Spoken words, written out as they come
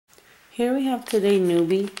Here we have today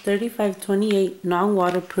Newbie 3528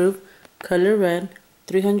 non-waterproof color red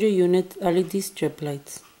 300 unit LED strip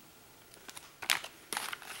lights.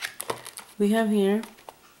 We have here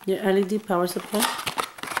your LED power supply.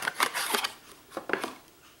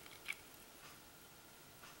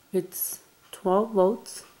 It's 12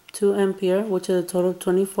 volts, 2 ampere, which is a total of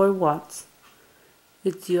 24 watts.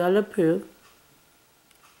 It's UL approved.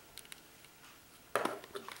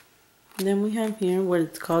 Then we have here what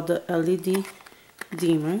it's called the LED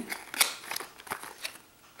dimmer.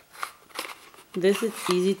 This is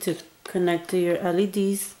easy to connect to your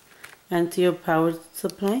LEDs and to your power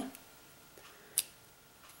supply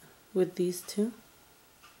with these two.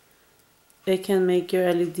 It can make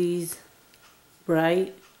your LEDs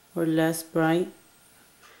bright or less bright.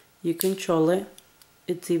 You control it.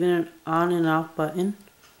 It's even an on and off button.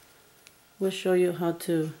 We'll show you how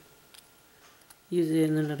to use it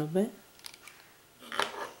in a little bit.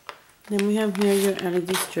 Then we have here your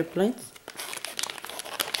LED strip lights.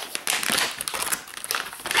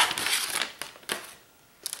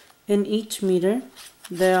 In each meter,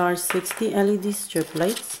 there are 60 LED strip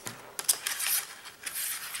lights.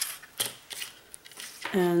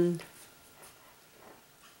 And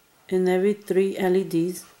in every 3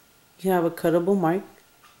 LEDs, you have a cuttable mark.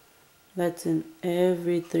 That's in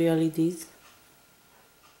every 3 LEDs.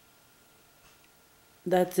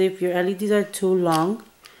 That's if your LEDs are too long,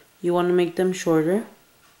 you want to make them shorter.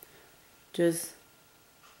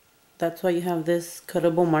 That's why you have this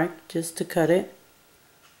cuttable mark, just to cut it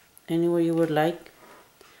anywhere you would like.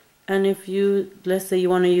 And if you, let's say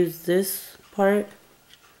you want to use this part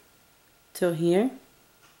till here,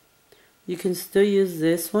 you can still use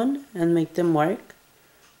this one and make them work.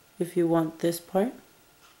 If you want this part,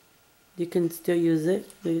 you can still use it.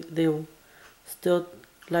 They will still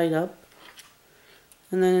light up.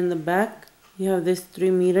 And then in the back, you have this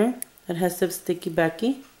 3 meter that has some sticky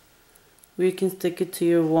backy, where you can stick it to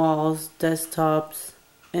your walls, desktops,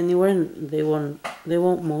 anywhere, and they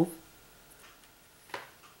won't move.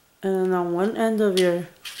 And then on one end of your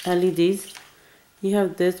LEDs, you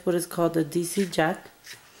have this, what is called the DC jack.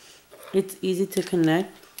 It's easy to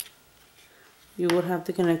connect. You would have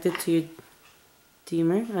to connect it to your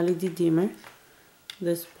dimmer, LED dimmer,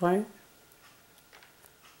 this part,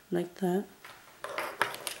 like that.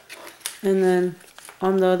 And then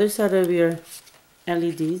on the other side of your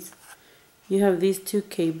LEDs, you have these 2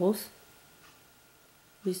 cables,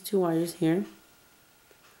 these 2 wires here.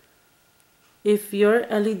 If your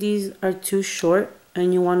LEDs are too short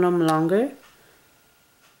and you want them longer,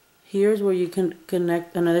 here's where you can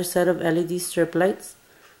connect another set of LED strip lights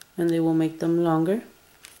and they will make them longer.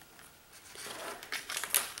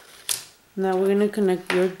 Now we're going to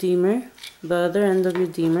connect your dimmer, the other end of your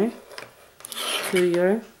dimmer, to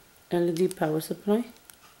your LED power supply.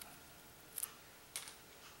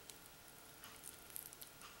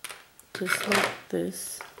 Just like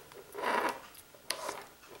this.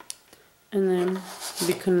 And then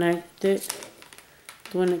we connect it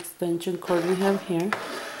to an extension cord we have here.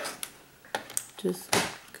 Just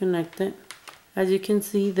connect it. As you can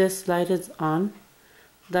see, this light is on.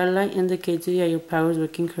 That light indicates that your power is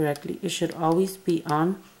working correctly. It should always be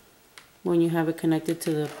on when you have it connected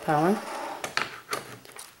to the power.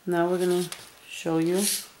 Now we're going to show you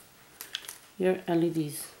your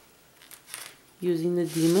LEDs. Using the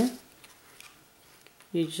dimmer,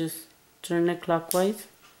 you just turn it clockwise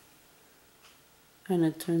and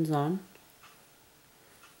it turns on.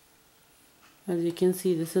 As you can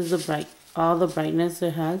see, this is all the brightness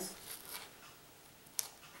it has.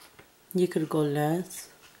 You could go less,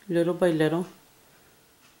 little by little,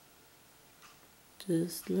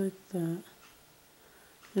 just like that.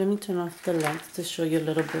 Let me turn off the lights to show you a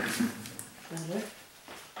little bit better.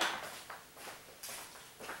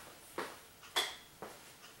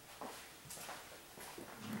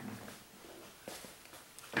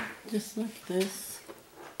 Just like this.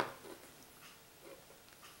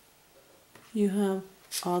 You have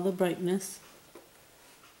all the brightness,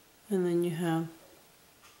 and then you have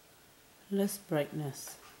less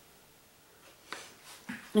brightness.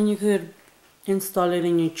 And you could install it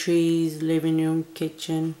in your trees, living room,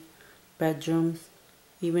 kitchen, bedrooms,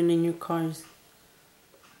 even in your cars.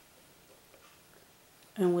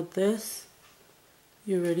 And with this,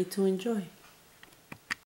 you're ready to enjoy.